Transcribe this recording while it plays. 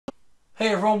Hey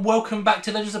everyone, welcome back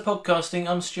to Legends of Podcasting.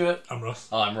 I'm Stuart. I'm Ross.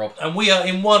 I'm Rob. And we are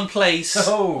in one place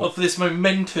of this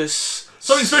momentous...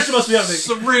 Something special must be happening.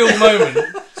 Surreal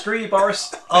moment. Screw you,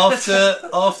 Boris. After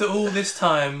all this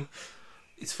time,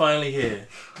 it's finally here.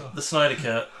 The Snyder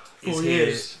Cut is 4 here.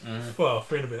 years. Well,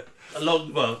 3 and a bit.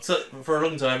 For a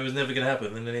long time it was never going to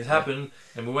happen, and then it's happened,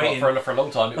 and we're waiting. Well, for a long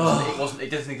time, it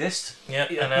didn't exist. Yeah,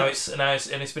 and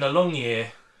it's been a long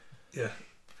year. Yeah.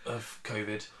 Of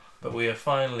COVID. But we are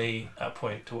finally at a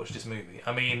point to watch this movie.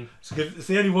 I mean... It's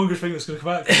the only one good thing that's going to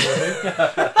come out of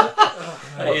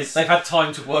it. They've had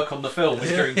time to work on the film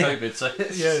during COVID, so...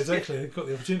 Yeah, exactly. They've got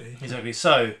the opportunity. Exactly.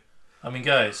 So, I mean,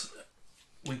 guys,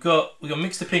 we've got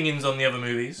mixed opinions on the other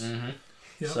movies. Mm-hmm.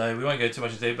 Yep. So we won't go too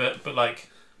much into it, but like,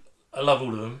 I love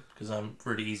all of them, because I'm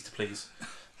really easy to please.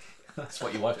 That's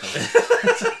what your wife told me.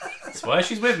 That's why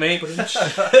she's with me. But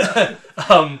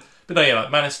no, yeah,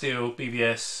 like Man of Steel,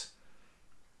 BVS...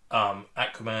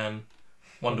 Aquaman,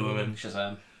 Wonder Woman,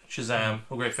 Shazam,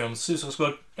 all great films. Suicide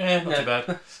Squad, not too bad.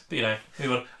 But you know,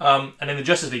 move on. And then the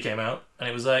Justice League came out, and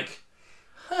it was like,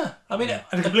 I mean,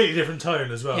 and a completely different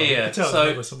tone as well. Yeah.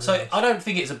 So I don't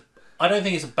think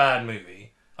it's a bad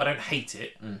movie. I don't hate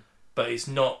it, but it's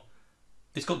not.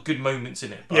 It's got good moments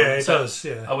in it. But yeah, it does.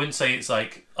 Yeah. I wouldn't say it's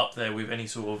like up there with any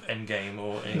sort of Endgame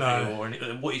or anything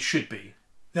or what it should be.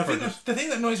 Now, I think the thing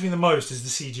that annoys me the most is the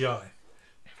CGI,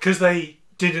 because they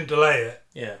didn't delay it.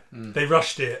 Yeah. They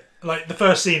rushed it. Like the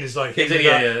first scene is like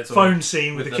phone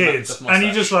scene with the kids, and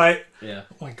you're just like, oh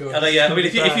my god. And I mean,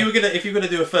 if you were gonna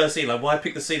do a first scene, like why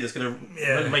pick the scene that's gonna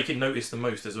make it notice the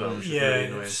most as well?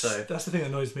 That's the thing that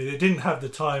annoys me. They didn't have the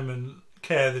time and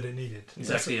care that it needed.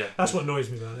 Exactly. That's what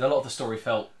annoys me about it. A lot of the story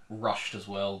felt rushed as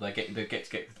well. They get to get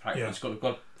the practice.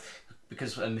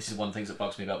 Because, and this is one of the things that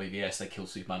bugs me about BVS, they kill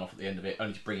Superman off at the end of it,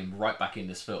 only to bring him right back in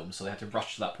this film. So they had to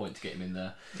rush to that point to get him in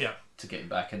there. Yeah. To get him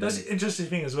back. And that's an interesting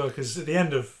thing as well, because at the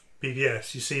end of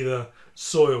BVS, you see the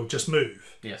soil just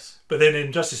move. Yes. But then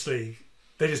in Justice League,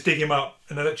 they just dig him up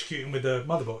and electrocute him with the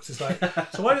mother box. It's like,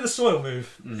 so why did the soil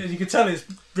move? You can tell it's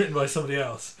written by somebody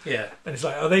else. Yeah. And it's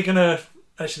like, are they going to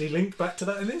actually link back to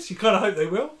that in this? You kind of hope they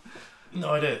will.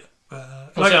 No idea.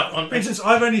 For instance,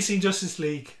 I've only seen Justice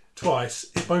League twice,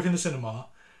 both in the cinema,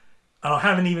 and I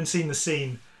haven't even seen the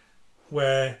scene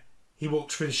where he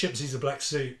walks through the ship, sees a black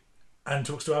suit, and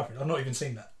talks to Alfred. I've not even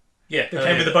seen that. Yeah, it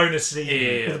came with the bonus scene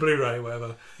with the Blu-ray or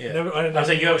whatever. Yeah. I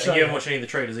think you haven't watched any of the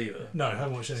trailers either. No, I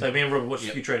haven't watched any. So me and Robert watched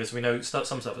a few trailers, so we know some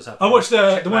stuff has happened. I watched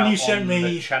the one you sent me.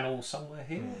 The channel somewhere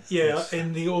here. Yeah,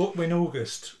 in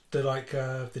August, the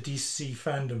DC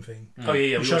fandom thing. Oh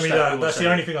yeah, you showed me that. That's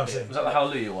the only thing I've seen. Was that the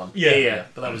Hallelujah one? Yeah.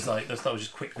 But that was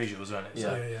just quick visuals, wasn't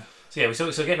it? Yeah. So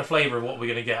we're getting a flavour of what we're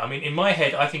going to get. I mean, in my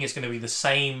head, I think it's going to be the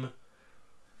same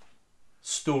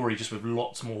story, just with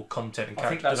lots more content and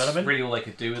character development. I think that's really all they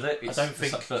could do with it. I don't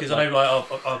think, because I know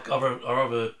our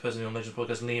other person on Legends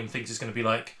Podcast, Liam, thinks it's going to be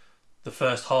like the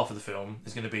first half of the film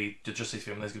is going to be the Justice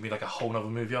film. There's going to be like a whole other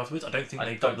movie afterwards. I don't think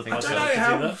they've got the possibility to do that. I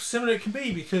don't know how similar it can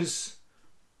be, because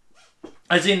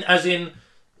as in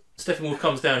Steppenwolf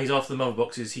comes down, he's after the mother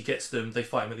boxes, he gets them, they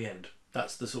fight him at the end.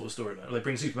 That's the sort of storyline. They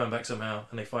bring Superman back somehow,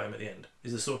 and they fight him at the end.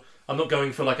 Is the sort? I'm not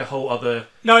going for like a whole other.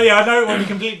 No, yeah, I know it won't be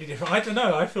completely different. I don't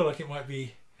know. I feel like it might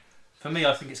be. For me,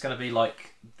 I think it's going to be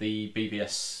like the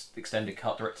BVS extended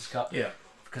cut, director's cut. Yeah.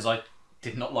 Because I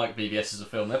did not like BVS as a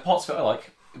film. There are parts of it I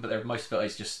like, but most of it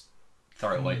is just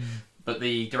throw it away. But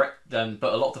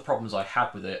but a lot of the problems I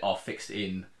had with it are fixed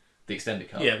in the extended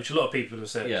cut. Yeah, which a lot of people have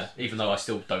said. Yeah, even though I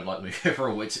still don't like the movie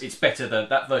overall, it's better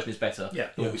that version is better than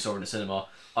what we saw in the cinema.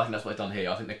 I think that's what they've done here.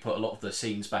 I think they put a lot of the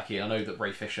scenes back in. I know that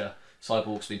Ray Fisher,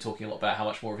 Cyborg's been talking a lot about how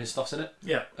much more of his stuff's in it.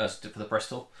 Yeah. For the press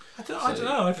tour. I don't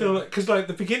know. I feel like, because like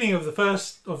the beginning of the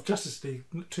first of Justice League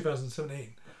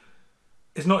 2017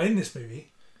 is not in this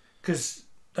movie, because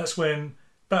that's when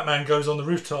Batman goes on the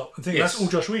rooftop and that's all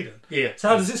Joss Whedon. Yeah. So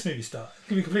how does this movie start? It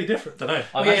could be completely different. I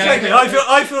don't know. Exactly.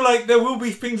 I feel like there will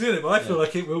be things in it, but I feel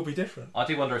like it will be different. I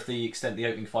do wonder if the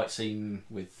opening fight scene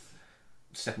with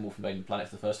Steppenwolf invading the planet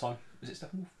for the first time, is it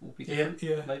Steppenwolf? Will be different?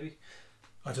 Yeah. Maybe.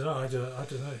 I don't know. I don't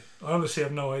know. I honestly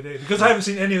have no idea, because I haven't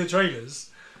seen any of the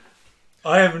trailers.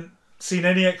 I haven't seen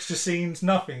any extra scenes.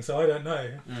 Nothing. So I don't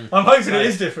know. I'm hoping it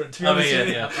is different. To be honest. I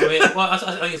mean,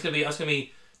 I think it's going to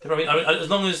be. I mean, as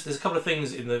long as there's a couple of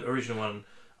things in the original one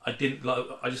I didn't like,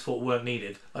 I just thought weren't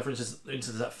needed. Like, for instance,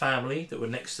 that family that were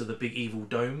next to the big evil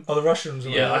dome. Oh, the Russians.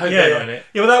 Yeah, I hope they're in it.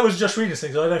 Yeah, well, that was just Whedon's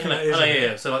thing, so I don't think that is.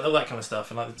 Yeah. So like all that kind of stuff,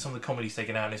 and like some of the comedy's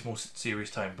taken out, and it's more serious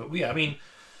tone. But yeah, I mean,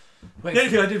 the only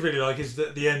thing I did really like is that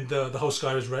at the end, the whole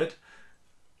sky was red.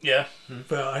 Yeah,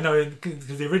 but I know because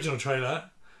the original trailer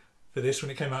for this,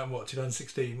 when it came out in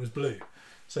 2016, was blue.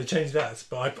 So they changed that.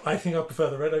 But I think I prefer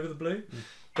the red over the blue.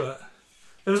 But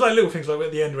There was like little things like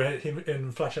at the end where him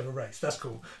and Flash have a race. That's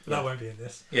cool, but that won't be in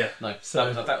this. Yeah, no.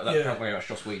 So that felt very much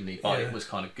Joss Whedon-y, but it was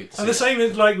kind of good to see. And the same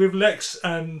as like with Lex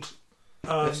and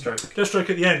Deathstroke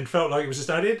at the end felt like it was just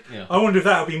added. Yeah. I wonder if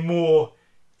that'll be more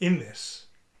in this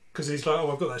because he's like,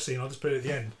 oh, I've got that scene. I'll just put it at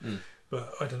the end.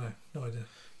 But I don't know. No idea.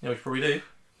 Yeah, we should probably do.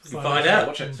 Find out.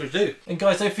 Watch it. That's what we do. And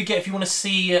guys, don't forget if you want to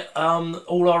see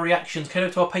all our reactions, head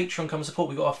over to our Patreon, come support.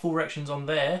 We've got our full reactions on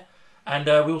there. And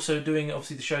we're also doing,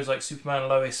 obviously, the shows like Superman,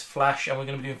 Lois, Flash, and we're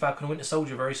going to be doing Falcon and Winter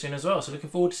Soldier very soon as well. So looking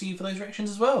forward to see you for those reactions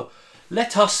as well.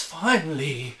 Let us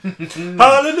finally...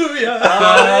 Hallelujah!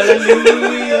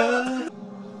 Hallelujah!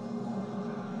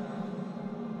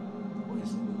 What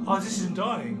is it? Oh, this is him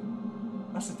dying.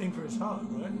 That's the thing for his heart,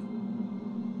 right?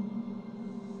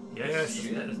 Yes.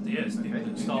 Yes.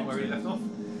 Start where he left off.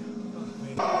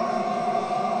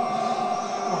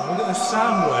 Oh, look at the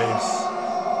sound waves.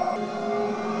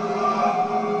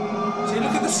 See,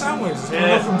 look at the sound waves. It's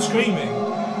coming off from screaming.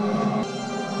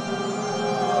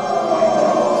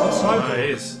 Is that Oh, it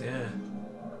is, yeah.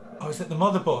 Oh, is that the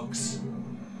mother box?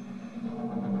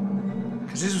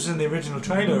 Because this was in the original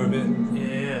trailer of it.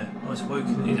 Yeah. Oh, it's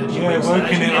woken. It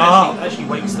it up. Actually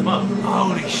wakes them up.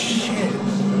 Holy shit.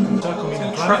 Is it going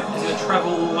to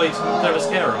travel all the way to Nova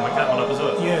Scara and wake that one up as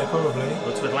well? Yeah, probably.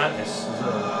 Or to Atlantis as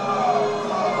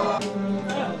well?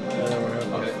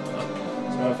 Okay.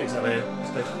 So I'll fix that later.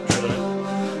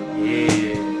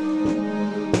 Yeah.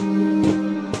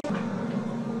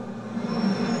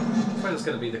 I suppose it's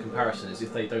going to be the comparison is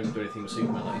if they don't do anything with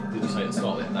Superman, like did you say at the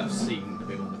start, that scene of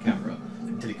him on the camera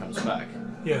until he comes back.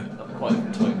 Yeah. That'll be quite a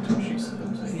different tone to introduce the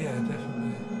film to. Yeah,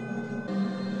 definitely.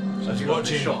 So you got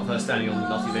the shot of her standing on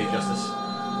Nutty V Justice.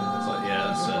 It's like, yeah,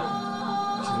 that's To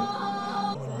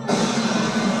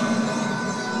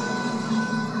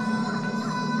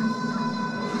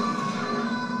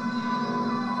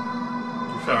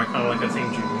be fair, I kind of like a theme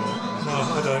tune more. No,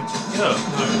 I don't. Yeah.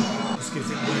 No. This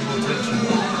gives it way more attention.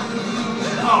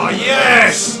 Oh,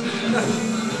 yes!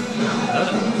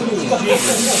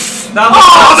 That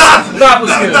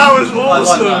was good. That was awesome. I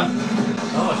like that.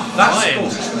 Oh, that's cool.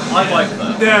 I like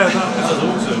that. Yeah, that was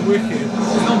awesome. Wicked.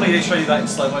 Normally they show you that in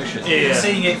slow motion. Yeah.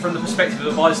 Seeing it from the perspective of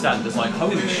a bystander is like,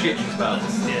 holy shit, she's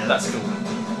balanced. Yeah. That's cool.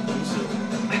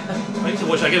 I need to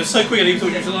watch that again. It was so quick. I didn't even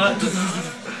thought you were like.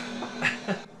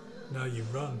 No, you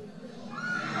run.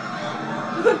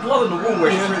 Look at the blood on the wall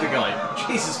where she threw the guy.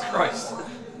 Jesus Christ.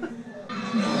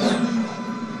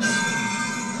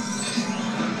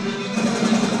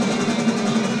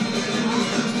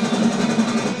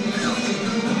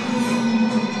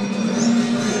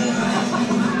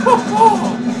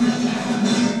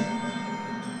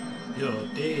 You're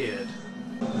dead.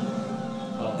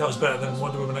 Oh. That was better than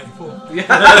Wonder Woman 84.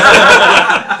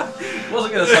 Yeah.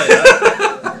 Wasn't going to say that.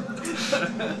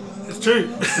 It's true.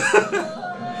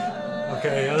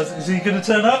 Okay, is he going to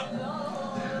turn up?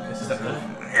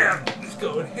 Yeah, he's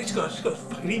got a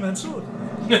fucking E-Man sword.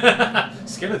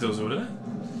 Skeletor sword, isn't it?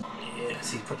 Yeah,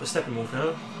 see, proper stepping wolf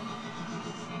now.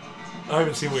 I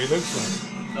haven't seen what he looks like.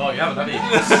 Oh, you haven't, have you?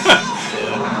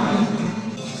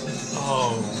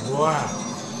 Oh, wow.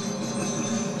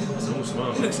 That's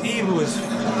awesome. He looks evil as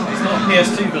He's not a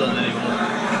PS2 villain anymore.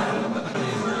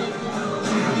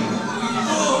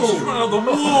 Oh, she's run out the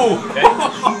wall! Okay.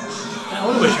 I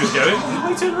wonder where she was going. What are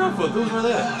you turning around for? The doors right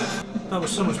there. That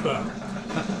was so much better.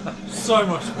 So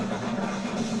much better.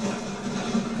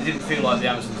 It didn't feel like the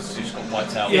Amazons just got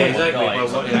wiped out. Yeah, exactly. Guy. It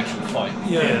was like an actual fight.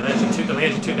 Yeah, they actually took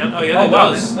down. Oh, yeah, Oh, it wow.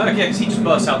 does. No, yeah, because he just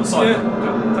burst out the side. Yeah.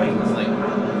 Thing, wasn't he?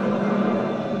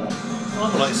 Oh,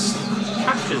 like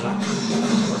captures that.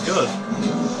 Oh, good.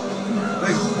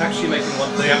 They're actually making one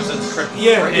of the Amazons correct.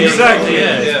 Yeah, exactly.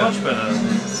 Yeah, it's much better.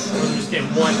 Rather than just getting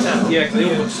wiped out. Yeah, because they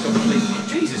all just got completely.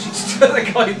 Jesus, she just turned that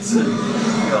guy into.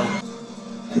 God.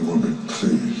 He will be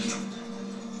pleased.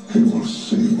 He will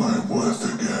see my worth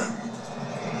again.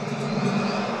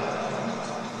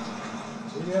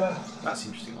 That's an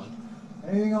interesting one.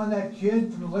 Anything on that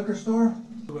kid from the liquor store?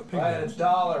 I had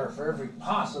 $1 for every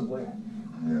possibly.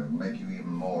 Yeah, make you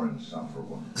even more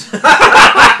insufferable.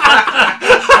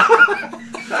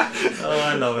 Oh,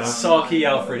 I love it. Sarky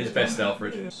Alfred is best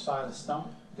Alfred. Side of the stump.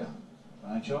 Yeah.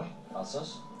 Right, Joy? How's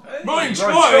this? Right,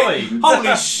 Troy!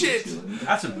 Holy shit!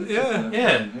 That's a... Yeah.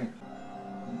 Yeah.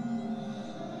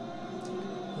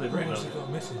 They've written Got a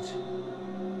message.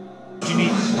 Do you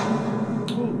need...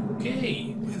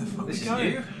 Okay. Where the fuck This is is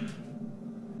going? new.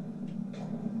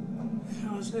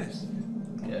 How is this?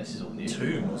 Yeah, this is all new.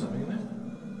 Tomb or something, isn't it?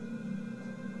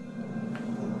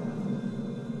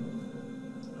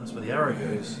 That's where the arrow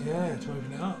goes. Yeah, to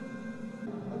open it up.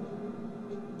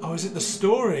 Oh, is it the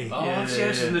story? Oh, Yeah, this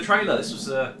is in the trailer. This was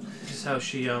is how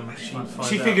she finds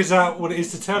She figures out what it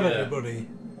is to tell everybody.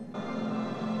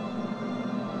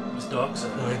 It's dark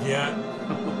side. Right, yeah.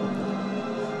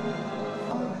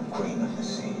 Queen of the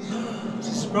seas.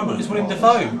 It's Brummer. It's William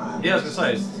Dafoe. Yeah, I was going to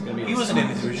say, it's going to be... He wasn't in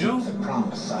the original. The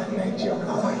promise I made to your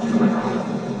mother.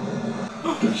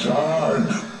 Decide.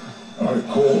 I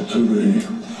call to thee.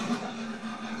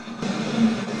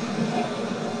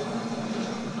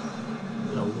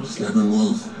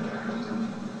 Steppenwolf.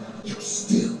 You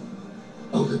still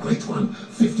owe the Great One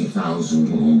 50,000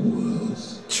 more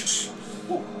worlds.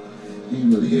 He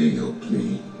will hear your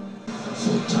plea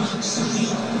for dark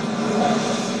side.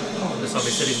 Oh, this time he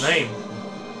said his name.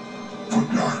 For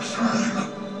dark side.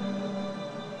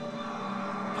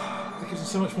 It gives him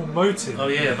so much more motive. Oh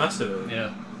yeah, massive.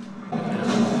 Yeah.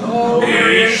 Oh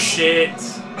shit!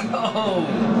 Oh!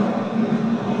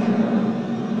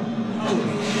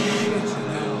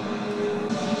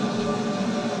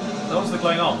 Those are the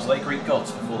glowing arms, like Greek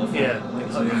gods before the fall. Yeah,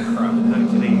 like so crap.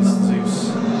 Hercules,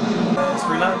 Zeus. It's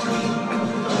Green Lantern.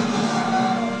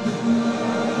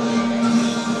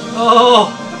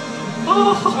 Oh!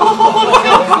 Oh! Look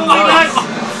how cool that is!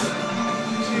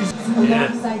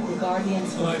 Alongside the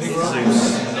Guardians from Zeus.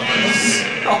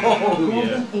 Oh, Golden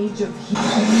yeah. Age of Heat.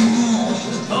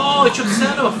 Oh, it took the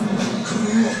sound off!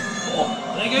 Oh,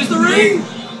 there goes the ring!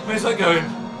 Where's that going?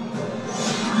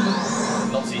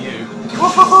 Not to you.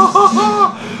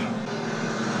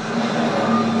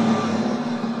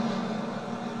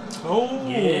 Oh!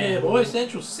 Yeah, boy,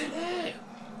 Central City!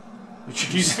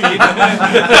 Which you see.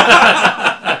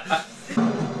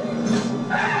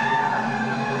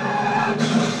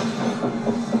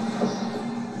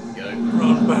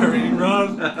 Run, Barry,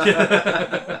 run!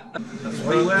 That's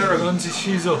why you wear them. Runs his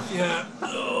shoes off, yeah.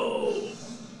 Oh!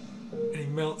 And he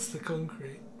melts the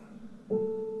concrete.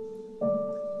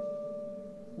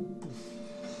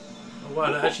 Oh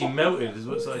wow, that actually melted is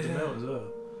what started to melt as well.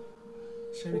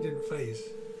 Shame he didn't phase.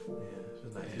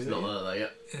 It's not there though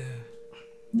yet. Yeah.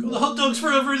 Got the hot dogs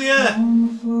forever in the air!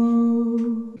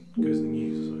 Goes in the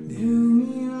news or something.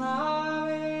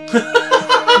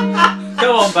 Go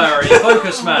on, Barry.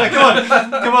 Focus, man.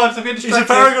 Come on, so He's a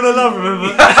paragon of love, remember?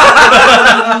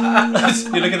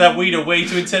 You look at that wiener way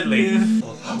too intently. I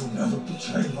will never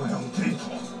betray my own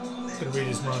people. He's going to read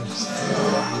his mind.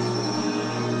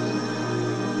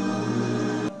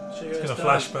 It's going to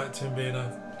flashback to him being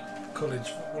a college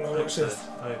footballer. Watch this.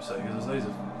 I hope so, because there's loads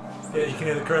of... Yeah, you can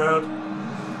hear the crowd.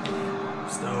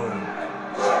 Stone.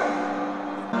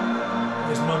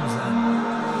 His mum's there.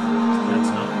 That's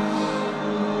not.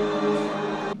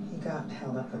 He got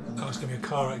held up at the Oh, it's going to be a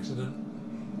car accident.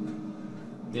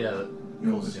 Yeah, that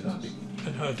causes him to be...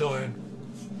 And her dying.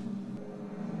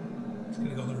 He's going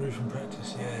to go on the roof and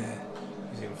practice, yeah.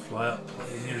 He's going to fly up like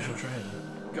the usual trainer.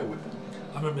 Go with it.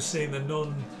 I remember seeing the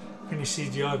non-mini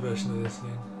CGI version of this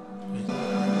thing.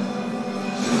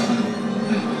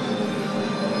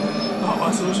 Oh,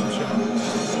 that's an awesome shot.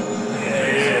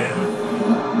 Yeah.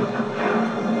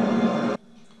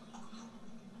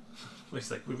 It's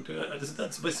like, we would do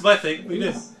that's my thing, we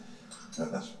do.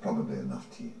 That's probably enough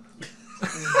tea.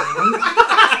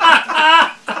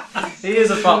 He is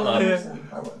a butler. Yeah.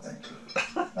 I won't thank you.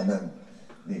 And then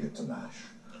leave it to mash.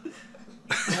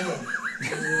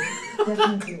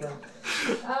 Definitely will.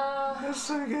 That's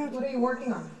so good. What are you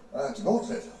working on? It's a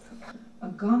gauntlet. A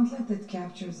gauntlet that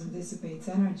captures and dissipates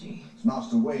energy. It's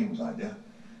Master Wayne's idea.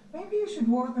 Maybe you should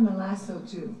work on a lasso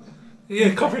too.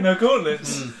 Yeah, copying no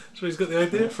gauntlets. That's where he's got the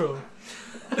idea from.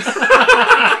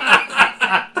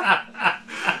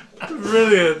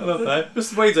 Brilliant. I love that.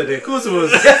 Mr. Wayne's idea, of course it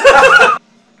was.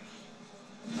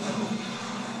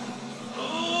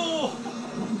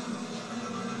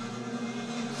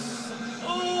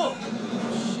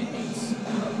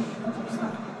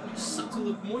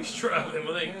 Moisture out of him, I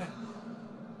think.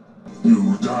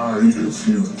 You die if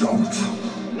you don't.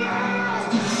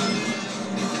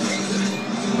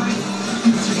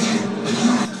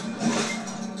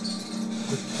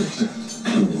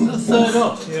 The third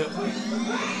up. Yeah.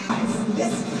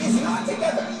 This is not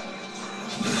together.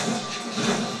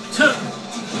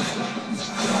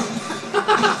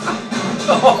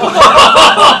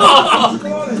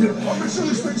 Come on in here. I'll make sure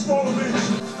these things follow me.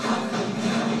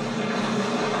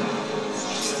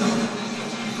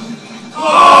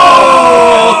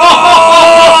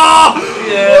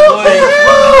 Yeah, boy.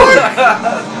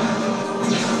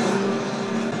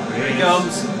 Here he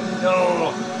comes.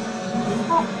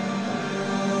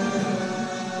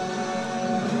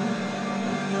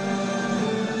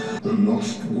 The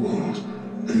lost world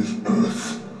is Earth.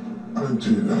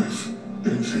 Anti-life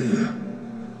is here.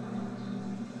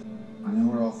 I know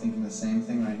we're all thinking the same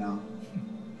thing right now.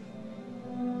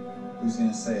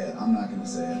 say it. I'm not gonna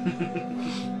say it.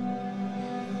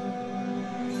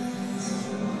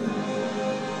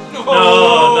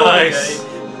 Oh, nice. Okay.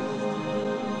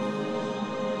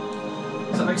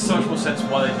 That makes so much more sense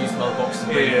why they've used the other box to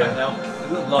bring it back now. A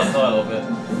little live dialogue bit.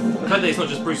 The fact that it's not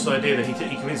just Bruce's idea that he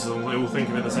convinces them, they all think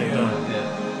of it at the same time.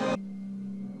 Yeah.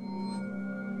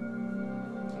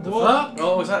 The fuck?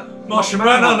 Oh, was that Martian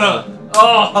Manhunter?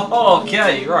 Oh,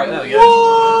 okay, right, there we go.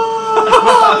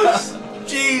 What?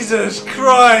 Jesus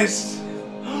Christ!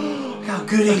 How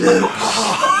good he looks!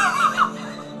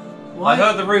 I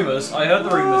heard the rumours.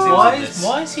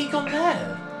 Why is he gone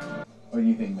there? What do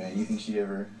you think, man? You think she'd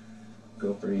ever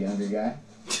go for a younger guy?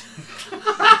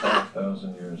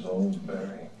 5,000 years old,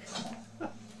 Barry.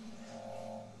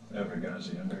 Every guy's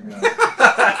a younger guy.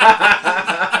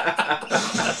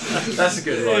 That's a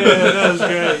good line. Yeah, that was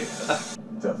great.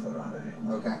 Definitely.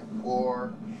 Okay.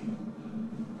 Or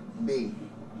B.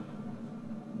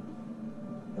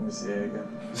 Let me see it again.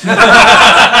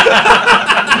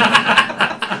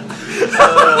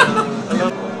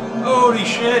 Holy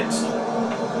shit!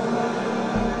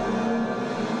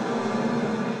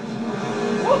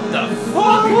 What the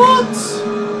fuck? What?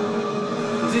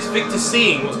 Is this Victor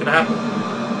seeing what's going to happen?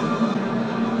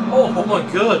 Oh my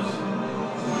god!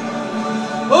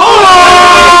 Oh!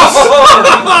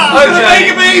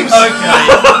 Okay. Beams! Okay.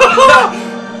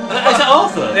 Is that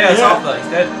Arthur? Yeah, it's Arthur. He's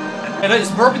dead. And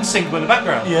it's Robin Sinkman in the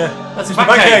background. Yeah. That's his the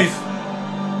Batcave.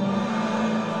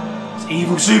 It's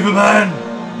evil Superman.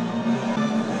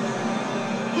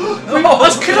 Oh,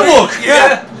 that's Kilowog!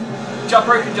 Yeah.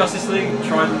 Broken Justice League.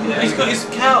 Yeah, he's got his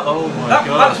cow. Oh my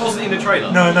god. That wasn't in the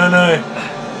trailer. No.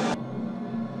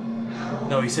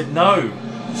 No, he said no.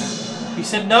 He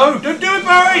said no. Don't do it,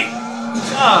 Barry.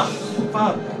 Ah,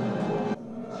 fuck.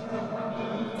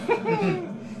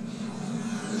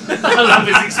 I love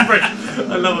his expression.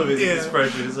 I love his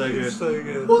expression. It's so good. It's so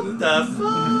good. What the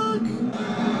fuck?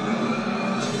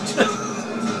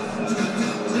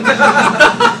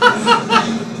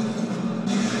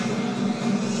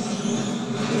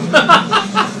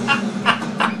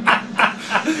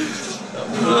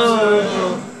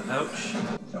 Ouch.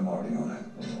 I'm already on it.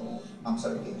 I'm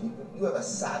sorry, you have a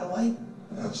satellite?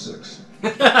 I have 6.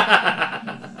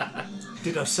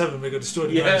 Did have 7, we got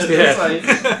destroyed. Yeah. Okay.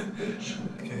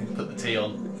 Put the T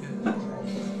on.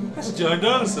 That's a giant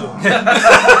dinosaur.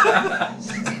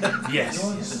 Yes.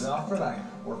 This is Alfred. I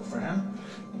work for him.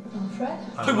 Alfred?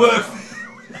 I work.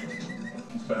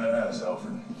 Badass,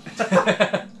 Alfred.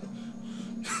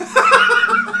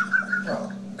 Well,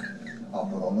 I'll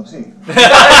put on the T. And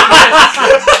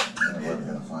where are we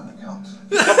gonna find the count?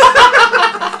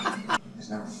 He's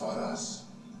never fought us.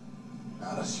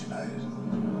 Not us united.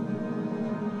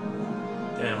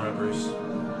 Damn right, Bruce.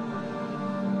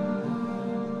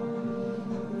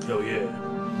 Oh yeah.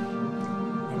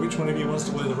 Now, which one of you wants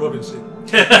to wear the Robin suit?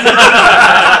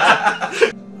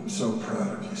 I'm so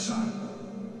proud of you, son.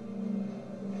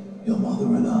 Your mother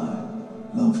and I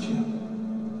loved you.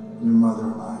 Your mother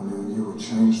and I knew you would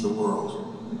change the world.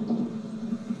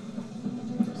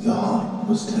 Your heart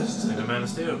was tested. In the Man of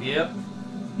Steel. Yep.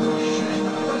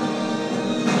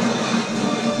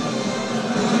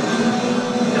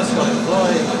 Just got it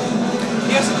flying.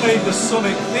 He hasn't made the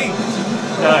Sonic thing.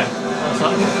 No. That's the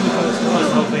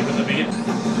whole thing from the beginning.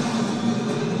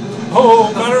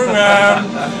 Oh, battering ram.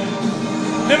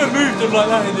 Never moved him like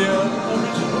that in the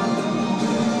original.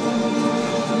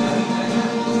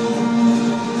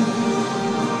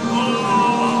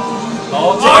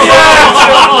 Oh yeah!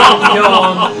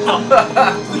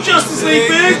 The Justice League,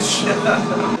 bitch!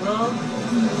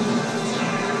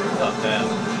 Oh, damn.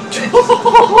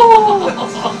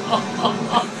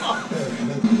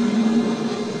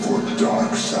 For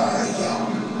dark side.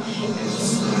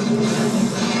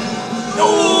 No!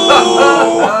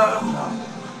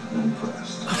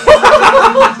 Impressed.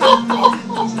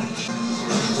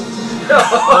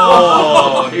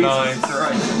 Oh, nice.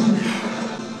 Right.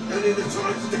 Any of the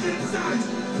choice to get inside.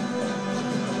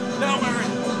 Now, Mary!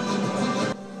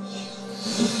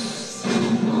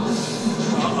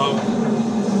 Uh-oh.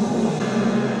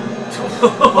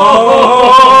 Oh!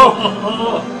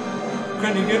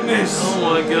 Granny goodness! Oh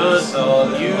my god. Oh,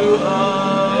 You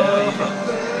are...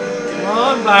 Come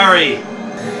on, Barry!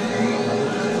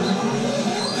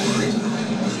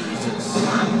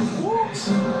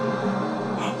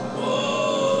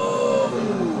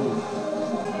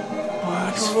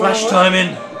 It's flash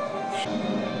timing.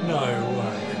 No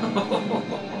way.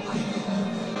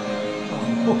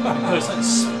 Oh, it's like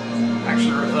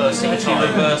actually reversing. Actually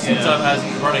reversing time as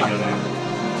he's running on it.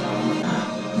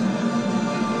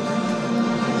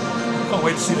 Can't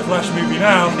wait to see the Flash movie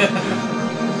now.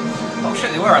 Oh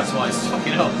shit, they were atomized.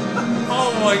 Fucking hell.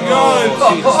 Oh my god!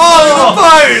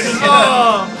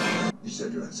 Oh, you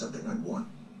said you had something I'd want.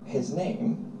 His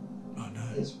name no.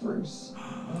 is Bruce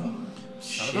Wayne.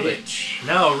 Shit.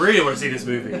 Now I really want to see this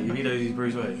movie. You know he's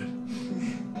Bruce Wayne.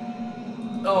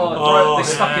 They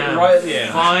stuck it right at the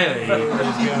end. Finally.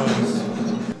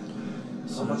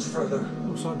 So much further.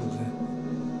 What side was it?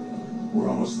 We're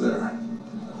almost there.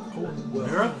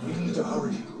 Mirror? We need to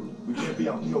hurry. We can't be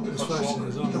out in the open much longer.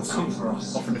 They'll come for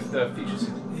us. Often if the features.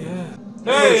 Yeah.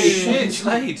 Hey! Shit,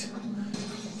 Slade!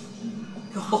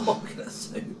 God, look at that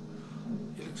suit.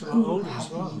 He looks a lot older as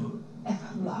well.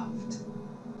 Ever loved.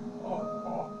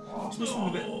 It's just a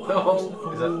bit. Is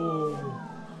that?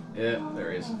 Yeah,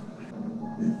 there he is.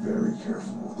 Be very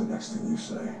careful with the next thing you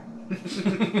say.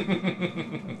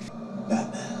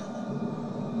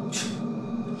 Batman.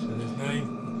 His name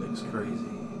looks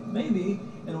crazy. Maybe,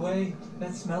 in a way,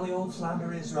 that smelly old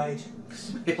flounder is right.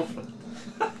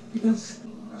 Because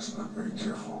That's not very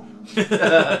careful.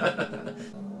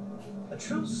 a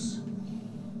truce,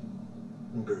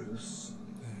 Bruce.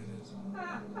 There it is.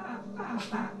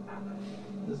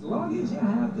 As long as you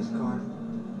have this card,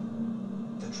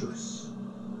 the truce.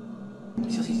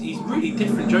 He's really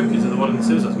different Joker to the one in the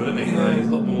Suicide Squad, isn't he? Yeah. He's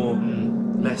a lot more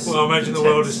less. Well, I imagine the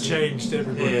intense. world has changed.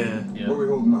 Everybody. Yeah. What are we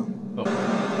holding up?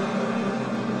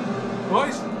 Why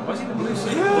is he in the blue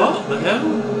suit? Yeah. What the hell?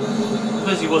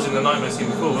 Because he was in the Nightmare scene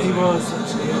before, wasn't He he? was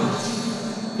actually.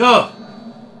 Yeah. Oh!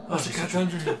 That's a goddamn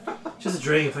dream. Just a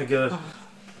dream, thank God.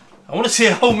 I want to see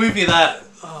a whole movie of that.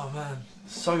 Oh man.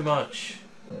 So much.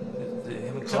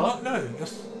 Him and Clark? No,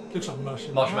 that looks like a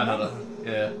Martian. Martian Manhunter.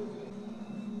 Yeah.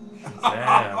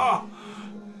 Damn.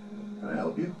 Can I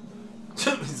help you?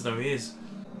 No, he is.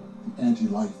 The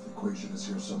anti-life equation is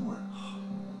here somewhere.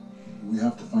 We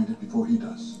have to find it before he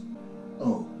does.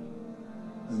 Oh,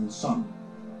 and son,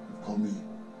 call me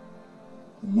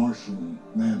the Martian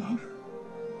Manhunter.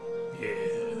 Yeah.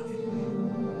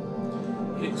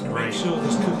 He looks Make great. sure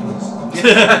there's cookies.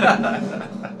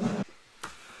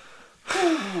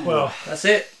 Well, that's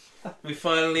it. We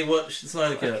finally watched the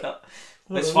Snyder Cut.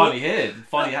 It's finally here.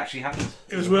 Finally actually happened.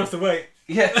 It was worth the wait.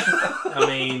 Yeah. I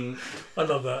mean, I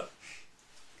love that.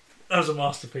 That was a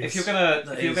masterpiece. If you're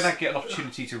gonna get an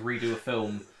opportunity to redo a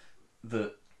film,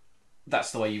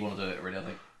 that's the way you want to do it. Really, I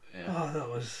think. Yeah. Oh, that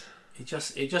was. it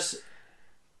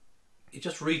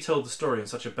just retold the story in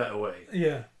such a better way.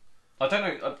 Yeah. I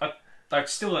don't know. I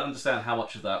still don't understand how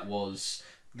much of that was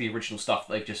the original stuff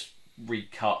that they've just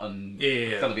recut and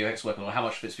done the VFX work on, or how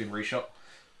much of it's been reshot.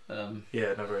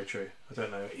 Yeah, no, very true. I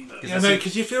don't know either. Yeah, no,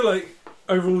 because you feel like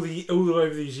over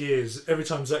over these years, every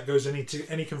time Zack goes to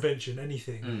any convention,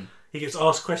 anything, he gets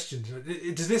asked questions.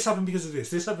 Does this happen because of this?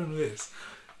 This happened with this,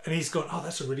 and he's gone, "Oh,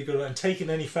 that's a really good one." And taking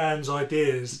any fans'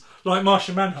 ideas, like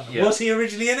Martian Manhunter, was he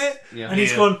originally in it? Yeah. And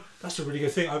he's gone, "That's a really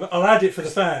good thing. I'll add it for the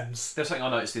fans." There's something I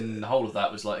noticed in the whole of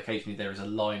that was like occasionally there is a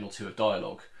line or two of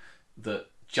dialogue that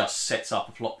just sets up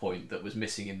a plot point that was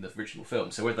missing in the original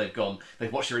film. So whether they've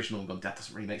watched the original and gone, that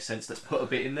doesn't really make sense, let's put a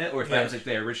bit in there, or if that was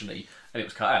there originally and it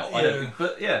was cut out. I don't know.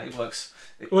 But yeah, it works.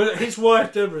 Well, his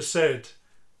wife Deborah said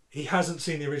he hasn't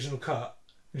seen the original cut,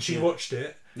 and she watched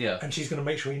it, and she's going to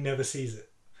make sure he never sees it.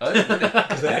 Oh, really?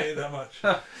 Because they hate it that much.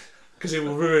 Because it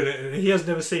will ruin it, and he has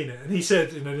never seen it. And he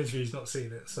said in an interview he's not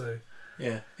seen it, so...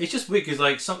 Yeah, it's just weird because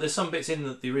like there's some bits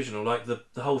in the original, like the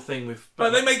whole thing with.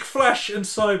 Like they make Flash and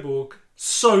Cyborg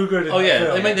so good. In that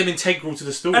film. They make them integral to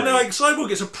the story. And like Cyborg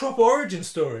gets a proper origin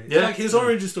story. Yeah, like his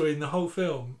origin story in the whole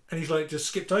film, and he's like just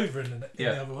skipped over in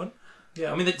the other one.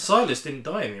 Yeah, I mean Silas didn't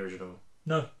die in the original.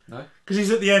 No, because he's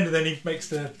at the end, and then he makes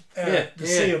the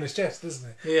C on his chest,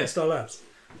 doesn't he? Yeah, Star Labs.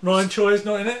 Ryan Choi's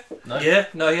not in it. No. Yeah,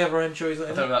 Ryan Choi's not in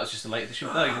it. I thought that was just a late.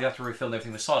 No, you have to refilm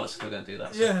everything with Silas if they're going to do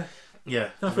that. So. Yeah.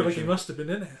 Yeah, I feel like he must have been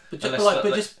in it. But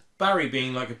just Barry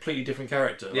being like a completely different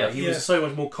character. Like, he was so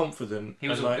much more confident. He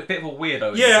was like, a bit of a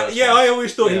weirdo. I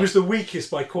always thought he was the weakest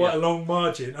by quite a long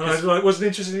margin, and I wasn't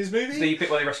interested in his movie. The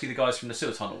bit where they rescue the guys from the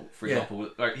sewer tunnel, for example,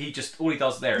 like all he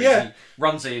does there is he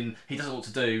runs in, he doesn't know what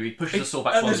to do, he pushes the saw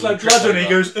back, and there's like blood, and he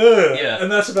goes, "Ugh,"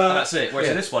 and that's about. And that's it. Whereas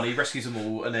in this one, he rescues them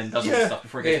all and then does all the stuff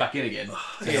before he gets back in again.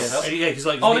 Because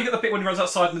like, look at the bit when he runs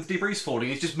outside and the debris falling.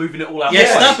 He's just moving it all out.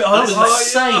 Yes, that bit was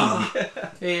insane.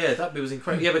 Yeah, that bit was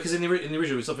incredible. Yeah, because in the original,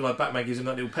 it was something like Batman gives him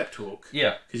that little pep talk.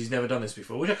 Yeah, because he's never done this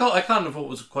before, which I kind of thought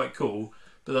was quite cool.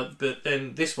 But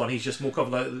then this one, he's just more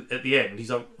confident. Like, at the end,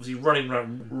 he's like obviously running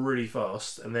around really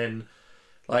fast, and then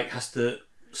like has to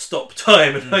stop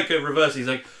time and like go reverse. He's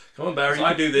like, "Come on, Barry, you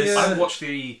can do this." I haven't watched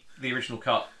the original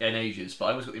cut in ages, but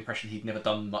I always got the impression he'd never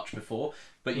done much before.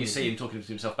 But you see him talking to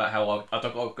himself about how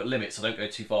I've got limits. I don't go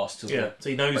too fast. So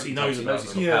he knows about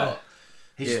his power.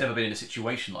 He's never been in a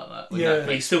situation like that.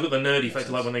 But he's still got the nerdy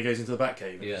factor, like when they goes into the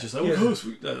Batcave. Yeah. It's just like,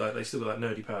 like they still got that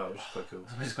nerdy power, which is quite cool.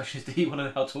 The question is, do you want to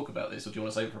know how to talk about this, or do you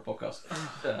want to save it for a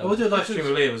podcast? We'll do a live stream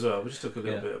with Liam as well. We'll just talk a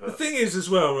little bit about it. The thing is, as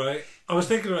well, right? I was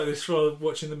thinking about this while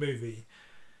watching the movie.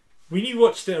 When you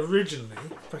watched it originally,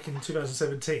 back in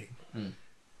 2017,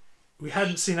 we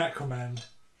hadn't seen Aquaman.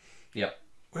 Yep.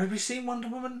 Had we seen Wonder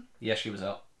Woman? Yeah, she was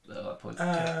out at that point.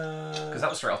 Because that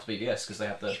was straight after BVS, because they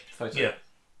had the photo. Yeah.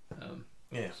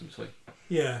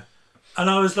 Yeah. And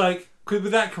I was like,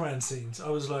 with Aquaman scenes, I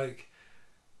was like,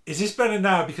 is this better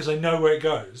now because I know where it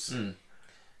goes?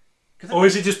 Or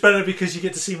is it just better because you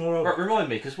get to see more of it? Remind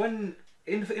me, because when,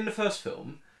 in the first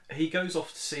film, he goes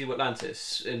off to see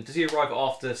Atlantis, and does he arrive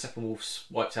after Steppenwolf's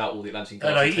wiped out all the Atlantean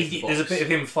guys? No, there's a bit of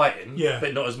him fighting,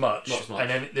 but not as much. And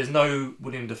then there's no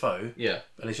William Dafoe. Yeah.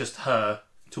 And it's just her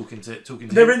talking to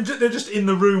they're him. They're just in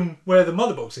the room where the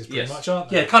mother box is, pretty much, aren't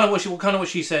they? Yeah, kind of what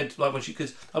she said, like when she,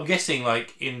 because I'm guessing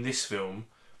like in this film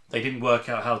they didn't work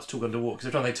out how to talk underwater, because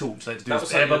every time they talked, they had to do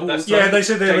this air bubbles. Yeah, they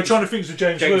said they were trying to think of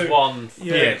James Wan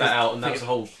that out, and that was the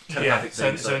whole telepathic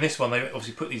thing. So in this one, they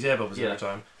obviously put these air bubbles every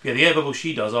time. Yeah, the air bubble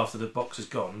she does after the box is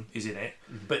gone is in it,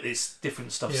 but it's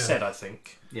different stuff said, I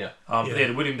think. Yeah.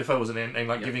 The William Dafoe wasn't in, and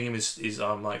like giving him his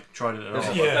like trident and all.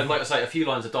 And like I say, a few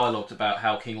lines of dialogue about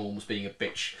how King Orm was being a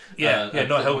bitch.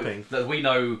 Not helping. That we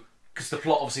know. Because the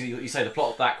plot, obviously, you say the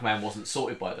plot of Aquaman wasn't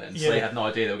sorted by then, so they had no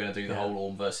idea they were going to do the whole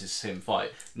Orm versus him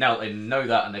fight. Now they know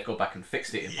that, and they've gone back and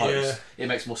fixed it in post. It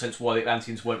makes more sense why the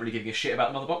Atlanteans weren't really giving a shit about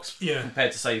the Mother Box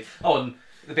compared to say, and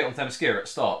the bit on Themyscira at the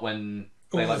start when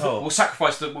they we'll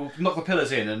sacrifice we'll knock the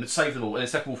pillars in and save them all, and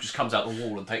then Steppenwolf just comes out the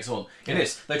wall and takes on. In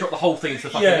this, they drop the whole thing into the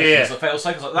fucking ocean as a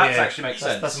fail-safe. Like, that actually makes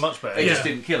sense. That's much better. They just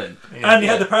didn't kill him. And you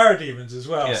had the parademons as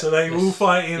well, so they were all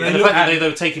fighting. And the fact that they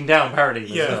were taking down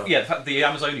parademons as well. Yeah, the fact that the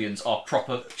Amazonians are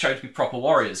shown to be proper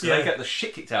warriors, because they get the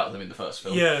shit kicked out of them in the first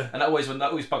film. Yeah. And that always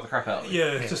bugged the crap out of me.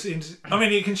 Yeah, just I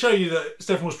mean, it can show you that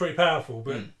Steppenwolf's pretty powerful,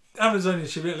 but Amazonians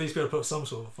should at least be able to put some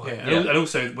sort of fight. And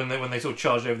also when they sort of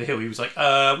charged over the hill, he was like,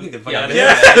 "We're gonna get out of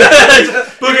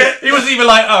here." He wasn't even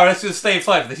like, "Oh, let's just stay and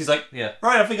fight for this." He's like, "Yeah,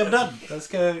 right, I think I'm done. Let's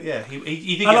go." Yeah,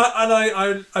 he did.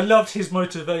 I loved his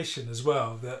motivation as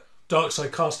well. That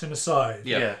Darkseid cast him aside.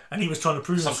 Yeah, and he was trying to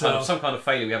prove himself. Some kind of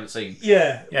failure we haven't seen.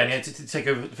 Yeah, and he had to take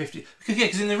over the 50.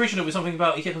 Because in the original it was something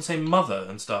about he kept on saying mother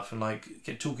and stuff, and like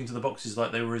kept talking to the boxes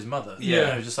like they were his mother. Yeah,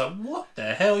 and I was just like, what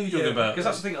the hell are you talking about? Because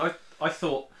that's the thing. I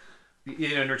thought. In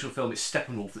the original film, it's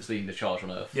Steppenwolf that's leading the charge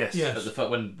on Earth. Yes.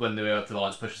 When the Earth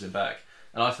Alliance pushes him back,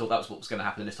 and I thought that was what was going to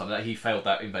happen this time. That he failed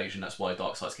that invasion. That's why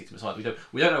Darkseid's kicked him aside. We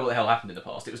don't know what the hell happened in the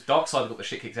past. It was Darkseid that got the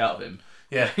shit kicked out of him.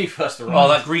 Yeah, when he first arrived. Oh,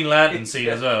 that Green Lantern scene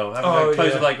as well.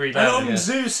 Close with like Green Lantern. And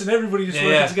Zeus and everybody just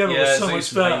working together was so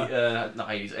much better.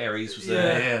 Ares was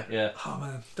there. Yeah. Oh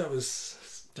man, that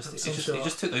was it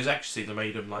just took those action scenes and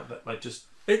made them like that.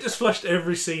 It just flushed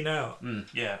every scene out.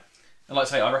 Yeah, and like I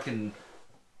say, I reckon.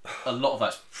 A lot of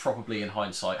that's probably in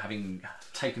hindsight, having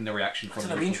taken the reaction from.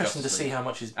 It'd be interesting to see how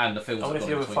much is. And the films. I wonder if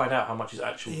you ever find out how much is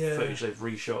actual footage they've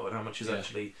reshot and how much is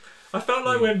actually. I felt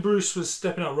like when Bruce was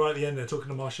stepping up right at the end there, talking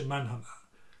to Martian Manhunter,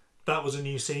 that was a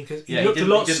new scene because he looked a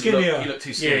lot skinnier. He looked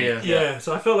too skinny. Yeah.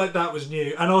 So I felt like that was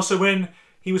new, and also when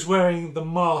he was wearing the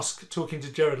mask talking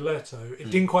to Jared Leto, it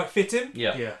didn't quite fit him.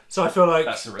 Yeah. So I feel like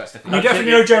that's definitely. You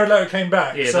definitely know Jared Leto came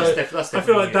back. Yeah, so that's definitely. I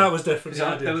feel like that was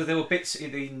definitely. There were bits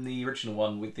in the original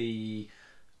one with the.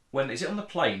 When is it on the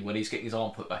plane when he's getting his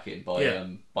arm put back in by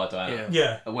Diana?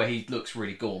 Yeah. Where he looks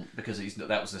really gaunt because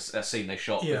that was a scene they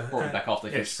shot. Yeah. Brought him back after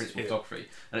they finished principal photography,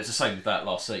 and it's the same with that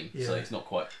last scene. So it's not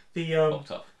quite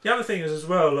locked up. The other thing is as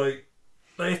well, like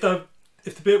if the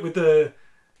bit with the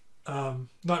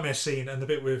nightmare scene and the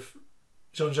bit with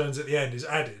John Jones at the end is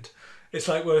added, it's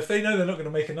like, well, if they know they're not going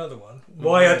to make another one,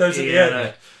 why add those at the end?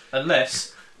 No.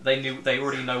 Unless. They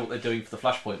already know what they're doing for the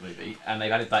Flashpoint movie, and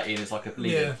they've added that in as like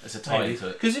as a tie into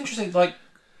it. Because it's interesting, like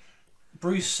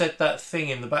Bruce said that thing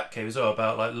in the Batcave as well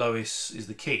about like Lois is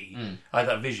the key. I had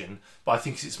that vision, but I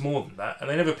think it's more than that, and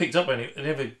they never picked up they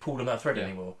never pulled on that thread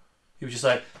anymore. He was just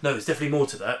like, no, it's definitely more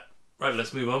to that. Right,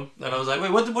 let's move on. And I was like,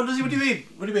 wait, what do you mean?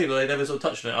 What do you mean? Well, they never sort of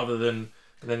touched on it other than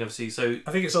obviously. So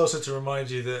I think it's also to remind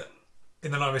you that. In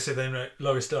the Nightmare Scene,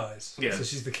 Lois dies. Yeah. So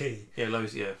she's the key. Yeah,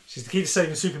 Lois, yeah. She's the key to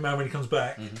saving Superman when he comes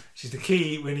back. She's the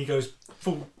key when he goes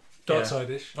full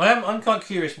Darkseid-ish. I'm quite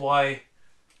curious why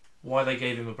they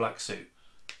gave him a black suit.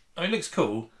 I mean, it looks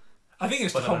cool. I think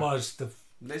it's to homage the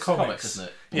comics, isn't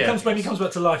it? When he comes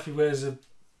back to life, he wears a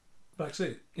black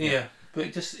suit. Yeah, but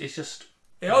it's just...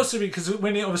 It also because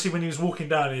when he was walking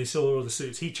down and he saw all the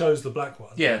suits, he chose the black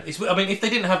one. Yeah, I mean, if they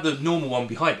didn't have the normal one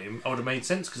behind him, I would have made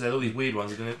sense because there are all these weird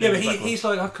ones. Yeah, but he's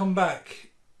like, I've come back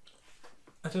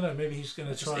I don't know. Maybe he's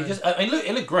going to try.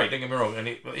 It looked great. Don't get me wrong, and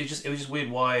it was just weird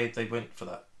why they went for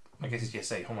that. I guess it's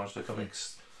say homage to the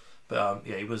comics, but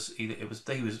he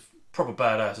was proper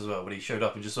badass as well. When he showed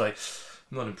up and just like,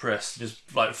 I'm not impressed.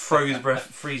 Just like freeze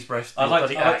breath. I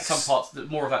like some parts,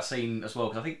 more of that scene as well,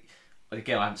 because I think,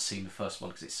 again, I haven't seen the first one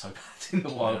because it's so bad in the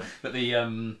wild. But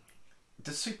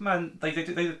does Superman? They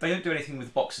don't do anything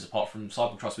with boxes apart from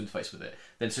Cyborg tries to interface with it.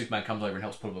 Then Superman comes over and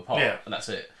helps pull them apart, and that's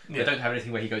it. They don't have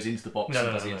anything where he goes into the box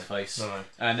and does the interface. No.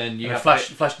 And then you have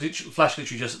Flash literally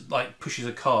just like pushes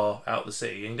a car out the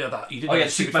city, and that. You didn't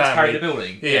Superman's carrying the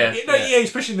building.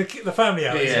 He's pushing the family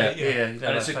out. And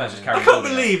then Superman's just carrying. I can't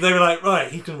believe they were like,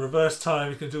 right, he can reverse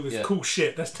time, he can do this cool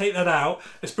shit. Let's take that out.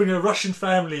 Let's bring a Russian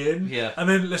family in, and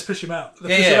then let's push him out.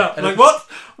 Push him out. Like what?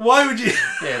 Why would you?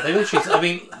 They literally. I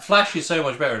mean, Flash is so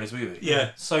much better in this movie.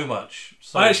 Yeah, so much.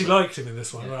 I actually liked him in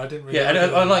this one. Right? I didn't really. Yeah, and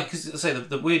I like because say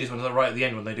the weirdest one right at the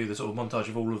end when they do the sort of montage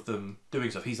of all of them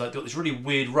doing stuff. He's like got this really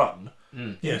weird run.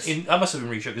 Yes, that must have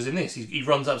been reshot because in this he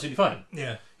runs absolutely fine.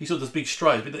 Yeah, he sort of does big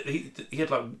strides, but he had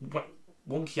like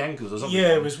wonky ankles or something.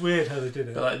 Yeah, it was weird how they did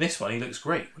it. But like in this one, he looks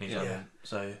great when he's running.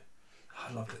 So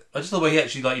I loved it. I just love the way he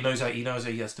actually he knows how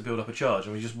he has to build up a charge,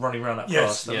 and he's just running around that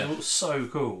fast. That was so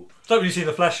cool. Don't really see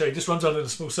the Flash show. He just runs around in a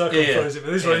small circle and throws it.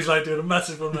 But this one, he's like doing a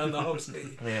massive run around the whole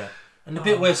city. Yeah. And the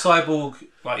bit where Cyborg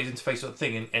is interfaced with the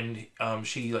thing, and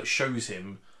she like shows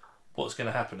him what's going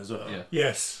to happen as well. Yeah.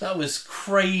 Yes, that was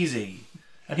crazy.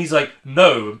 And he's like,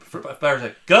 "No." Barry's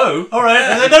like, "Go, all right."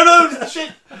 And then, no,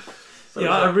 shit. So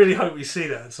I really hope we see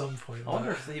that at some point. I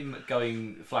wonder if him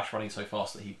Flash running so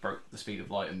fast that he broke the speed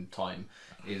of light and time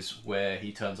is where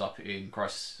he turns up in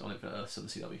Crisis on Infinite Earths on the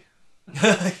CW.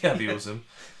 That'd be awesome.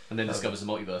 And then discovers the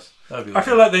multiverse. That'd be awesome. I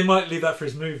feel like they might leave that for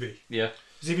his movie. Yeah.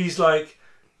 Because if he's like,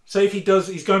 say if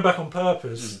he's going back on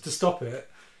purpose to stop it,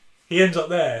 he ends up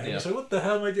there. And he's like, what the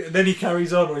hell am I doing? And then he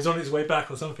carries on, or he's on his way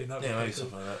back or something. Maybe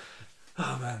something like that.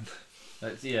 Oh man.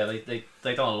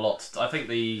 They've done a lot. I think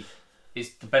it's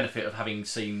the benefit of having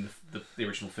seen the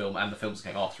original film and the films that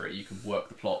came after it. You can work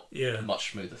the plot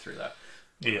much smoother through that.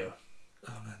 Yeah.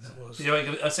 Oh man, that was.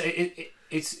 I say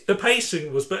it's the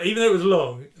pacing was, but even though it was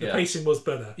long, the pacing was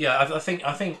better. Yeah, I think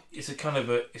it's a kind of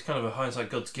a hindsight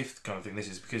God's gift kind of thing. This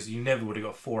is because you never would have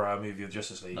got a 4-hour movie of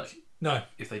Justice League. No.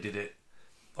 If they did it,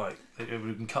 like it would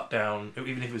have been cut down.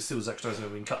 Even if it was still Zack Snyder, it would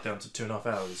have been cut down to 2.5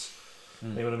 hours.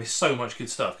 They would have missed so much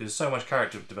good stuff because there's so much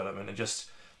character development and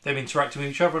just them interacting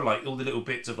with each other, like all the little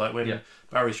bits of like when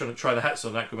Barry's trying to try the hats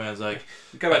on, Aquaman's like,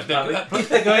 go back to all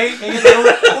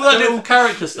that little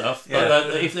character stuff. Yeah.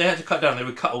 Like if they had to cut down, they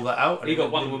would cut all that out. And you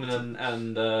got Wonder Woman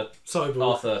and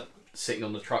Arthur sitting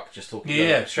on the truck just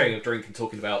talking, sharing a drink and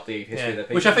talking about the history of their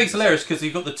people. Which I think is hilarious because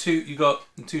you got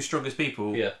the two strongest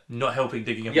people not helping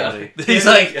digging up body. He's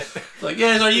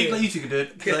you two can do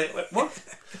it. Like, what?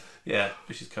 Yeah,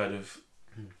 which is kind of.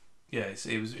 Yeah,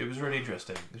 it was really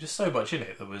interesting. There's just so much in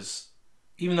it that was,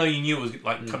 even though you knew it was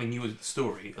like kind of knew the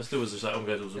story, it still was just like, oh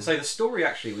my god. So the story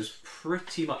actually was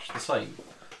pretty much the same.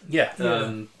 Yeah.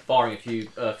 Barring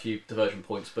a few divergent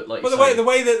points, but like. Well, the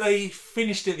way that they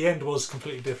finished at the end was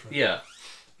completely different. Yeah,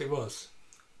 it was.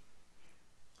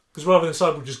 Because rather than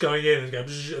Cyborg just going in and going,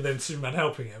 and then Superman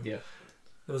helping him. Yeah.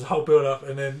 There was a whole build up,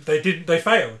 and then they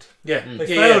failed. Yeah, they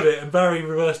failed it, and Barry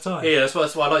reversed time. Yeah, that's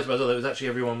what I liked about it. It was actually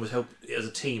everyone was as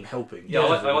a team helping. Yeah, I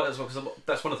like that as well because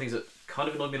that's one of the things that kind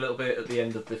of annoyed me a little bit at the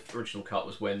end of the original cut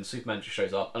was when Superman just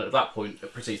shows up and at that point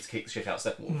it proceeds to kick the shit out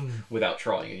of Steppenwolf without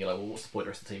trying, and you're like, well, what's the point of the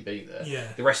rest of the team being there? Yeah.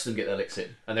 The rest of them get their licks in,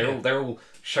 and they're all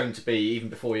shown to be, even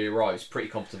before he arrives, pretty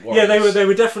competent warriors. Yeah, they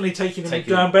were definitely taking him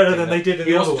down better than they did in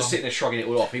the other one. He wasn't just sitting there shrugging it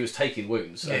all off. He was taking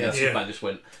wounds, and then Superman just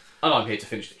went, and I'm here to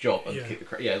finish the job and kick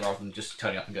the rather than just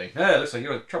turning up and going, hey, it looks like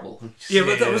you're in trouble. But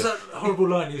that was that horrible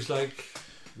line. He was like,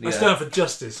 I stand for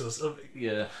justice or something.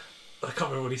 Yeah. I can't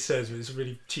remember what he says, but it's a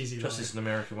really cheesy Justice in the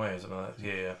American way or something like that.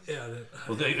 Yeah.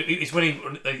 Well, it's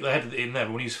when they had it in there,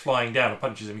 but when he was flying down and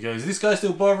punches him, he goes, is this guy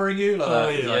still bothering you?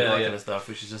 Like that kind of stuff,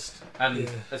 which is just... And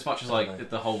as much as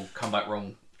like the whole come back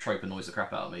wrong trope annoys the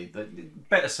crap out of me, the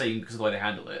better scene because of the way they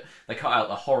handle it. They cut out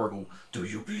the horrible "Do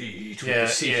you bleed?"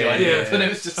 CGI, and it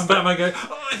was just and Batman going,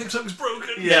 "Oh, I think something's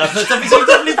broken." Yeah, something's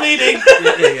definitely bleeding.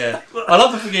 Yeah. I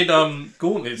love the freaking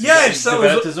gauntlets. Yes, that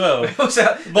was as well.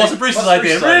 Boston Bruce's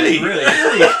idea. Really.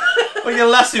 We're gonna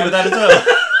last him with that as well.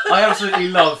 I absolutely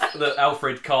love that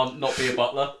Alfred can't not be a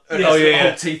butler. The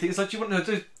whole tea thing. It's like, do you want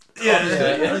to do?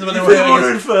 They're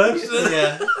ordering first.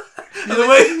 Yeah.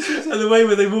 And the way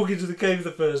when they walk into the cave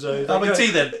the first time. I'll make tea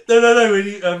then. No.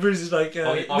 When Bruce is like,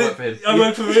 I work for him. I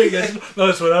work for him. He goes,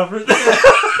 nice one, Alfred.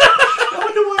 I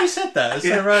wonder why he said that. It's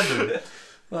so random.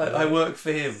 Like, I work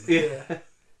for him. Yeah.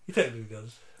 He technically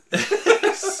does.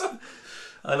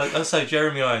 I'd say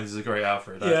Jeremy Irons is a great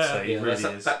Alfred. I'd say he really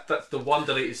is. That's the one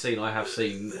deleted scene I have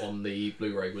seen on the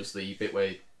Blu-ray was the bit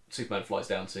where Superman flies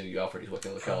down to Alfred, who's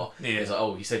working on the car. Yeah. He's like,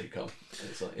 "Oh, he said you'd come." And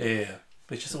it's like, yeah.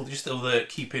 But it's just all the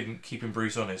keeping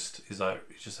Bruce honest is like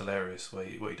it's just hilarious what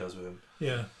he does with him.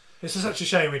 Yeah, it's such a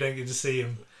shame we don't get to see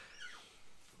him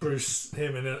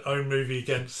in an own movie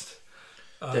against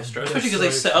Deathstroke. Especially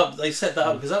because they set that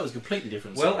up because that was completely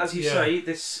different. Well, as you say,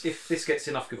 if this gets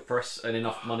enough good press and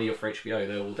enough money off for HBO,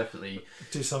 they will definitely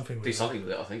do something with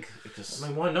it. I think. Because I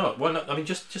mean, why not? Why not? I mean,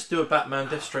 just do a Batman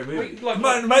Deathstroke movie.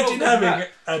 Imagine having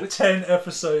a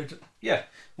 10-episode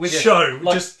show.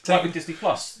 Like with Disney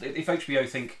Plus, if HBO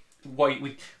think, we're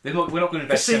not going to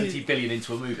invest 70 billion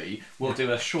into a movie, we'll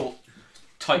do a short.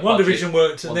 WandaVision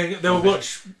worked, and they'll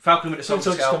watch Falcon and the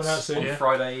Soldier Scouts on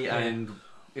Friday, and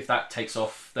if that takes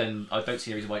off, then I don't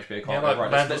see a reason why HBO can't.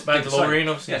 Mandalorian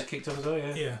obviously has kicked off as well.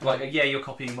 Yeah. You're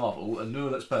copying Marvel, and no,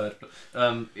 that's bad. But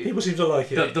people seem to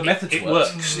like it. The method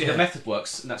works. The method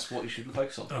works, and that's what you should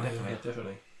focus on. Oh,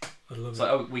 definitely. I love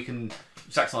it.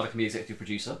 Zack Snyder can be executive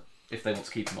producer if they want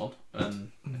to keep him on,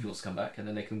 and if he wants to come back, and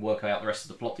then they can work out the rest of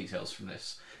the plot details from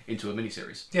this into a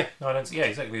miniseries. Yeah, no, I don't. Yeah,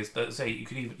 exactly.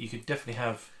 You could definitely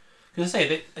have. Because I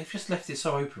say they've just left it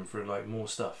so open for like more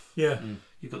stuff. Yeah.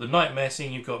 You've got the Nightmare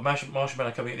scene. You've got Martian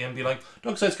Banner coming at the end, be like,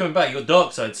 Darkseid's coming back. You've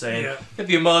got Darkseid saying, "Get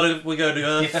the Armada, we're going to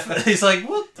Earth." Yeah. He's like,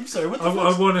 "What? I'm sorry. What the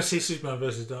I want to see Superman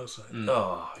versus Darkseid.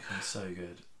 Oh, it's so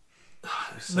good.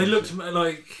 They looked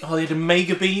like they had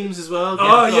mega beams as well.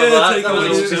 Oh yeah,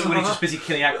 when he's just busy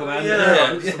killing Aquaman.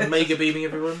 Yeah, mega beaming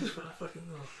everyone. Fucking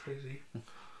crazy.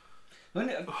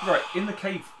 Right in the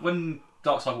cave when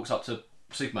Darkseid walks up to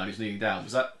Superman who's kneeling down,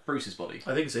 was that Bruce's body?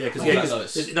 I think so, yeah. Because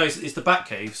it's the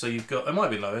Batcave, so you've got it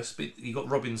might be Lois, but you've got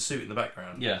Robin's suit in the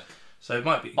background. Yeah. So it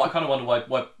might be. But I kind of wonder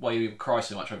why you cry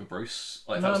so much over Bruce.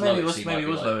 Like, maybe it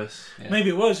was Lois. Yeah. Maybe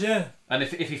it was, yeah. And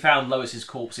if he found Lois's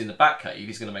corpse in the Batcave,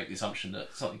 he's going to make the assumption that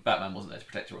Batman wasn't there to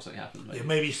protect her or something happened. Maybe.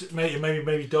 Yeah,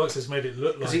 maybe Darkseid's made it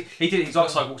look like he did.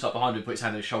 Darkseid walks up behind him, put his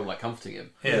hand on his shoulder, like comforting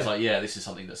him. Yeah. He was like, "Yeah, this is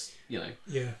something that's Yeah.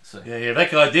 So. Yeah. That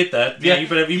guy did that. Yeah. You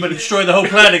better destroy the whole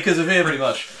planet because of him. Pretty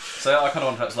much. So I kind of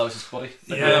wonder if that's Lois's body.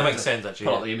 Yeah, that makes sense actually.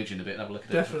 Pull out the image in a bit and have a look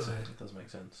at Definitely. It does make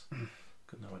sense.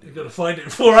 Got no idea. You've got to find it in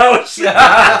 4 hours.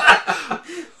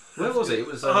 Where was it? It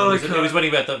was. It was when he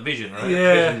had that vision, right?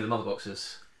 Yeah. Vision in the mother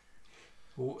boxes.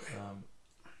 It's going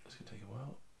to take a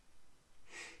while.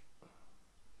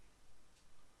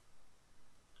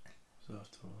 So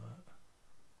after all that,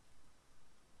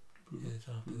 after this,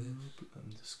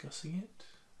 I'm discussing it.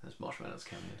 There's Marshmallow's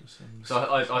cameo. So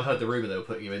I heard the rumour they were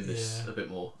putting him in this a bit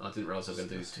more. I didn't realise they were going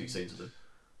to do 2 scenes with him.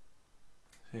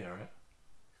 Yeah, right.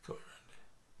 Got it, Randy.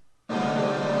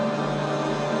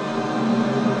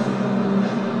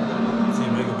 See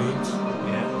mega beams?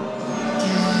 Yeah.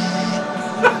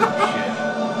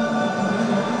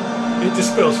 It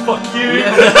just spells "fuck you."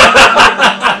 Yeah.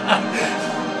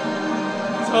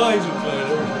 His eyes are blurred.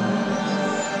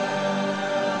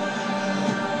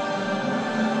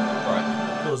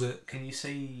 Was it? Can you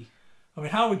see? I mean,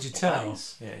 how would you tell?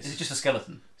 Is it just a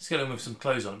skeleton? Skeleton with some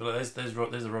clothes on, but there's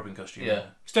a Robin costume. Yeah,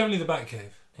 there. It's definitely the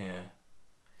Batcave. Yeah.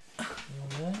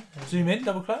 Zoom in,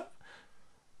 double clap.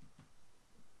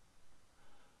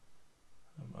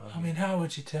 I mean, how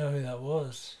would you tell who that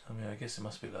was? I mean, I guess it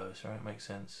must be Lois, right? Makes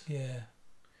sense. Yeah.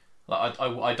 Like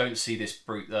I don't see this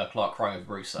Clark crying over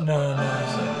Bruce. No.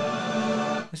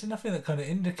 Is there nothing that kind of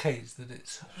indicates that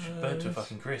it's burnt to a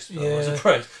fucking crisp? Yeah. I'm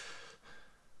surprised.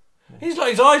 He's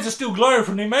like his eyes are still glowing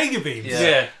from the mega beams.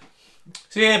 Yeah.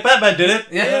 So Batman did it.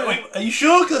 Yeah. Wait, are you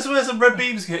sure? Because that's where some red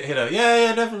beams hit her.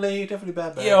 Yeah, definitely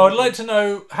Batman. Yeah, I'd like to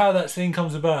know how that scene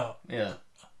comes about. Yeah.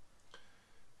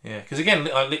 Yeah, because again,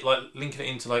 like linking it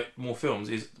into like more films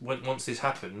is once this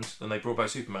happened, and they brought back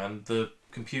Superman, the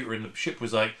computer in the ship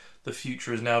was like, the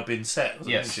future has now been set.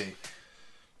 Yes. And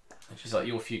she's like,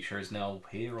 your future is now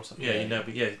here or something. Yeah,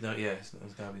 it's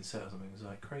now been set or something. It was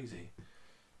like crazy.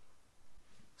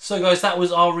 So guys, that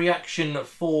was our reaction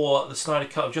for the Snyder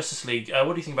Cut of Justice League.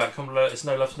 What do you think about it? Come let us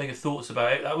know, let us know your thoughts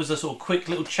about it. That was a sort of quick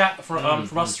little chat from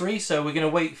us three, so we're going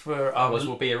to wait for... Otherwise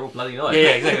we'll be here all bloody night.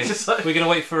 Yeah, exactly. We're going to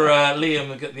wait for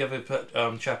Liam, the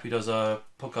other chap who does a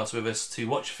podcast with us, to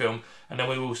watch the film, and then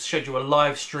we will schedule a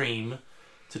live stream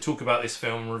to talk about this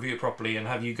film, review it properly, and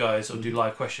have you guys sort of do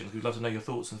live questions. We'd love to know your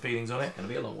thoughts and feelings on it. It's going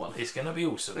to be a long one. It's going to be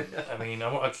awesome. I mean,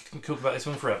 I can talk about this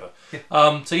one forever.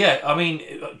 So yeah, I mean...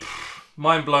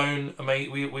 mind blown. I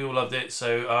mean, we all loved it.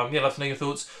 So love to know your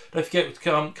thoughts. Don't forget to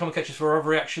come and catch us for our other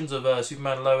reactions of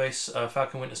Superman and Lois,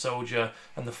 Falcon Winter Soldier,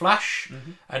 and The Flash.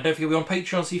 And don't forget we're on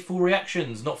Patreon to see full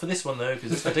reactions. Not for this one though,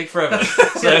 because it's going to take forever.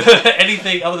 So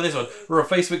anything other than this one, we're on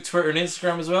Facebook, Twitter, and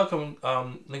Instagram as well. Come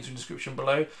links in the description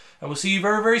below. And we'll see you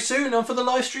very, very soon for the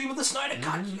live stream of the Snyder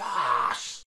Cut.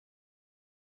 Yes.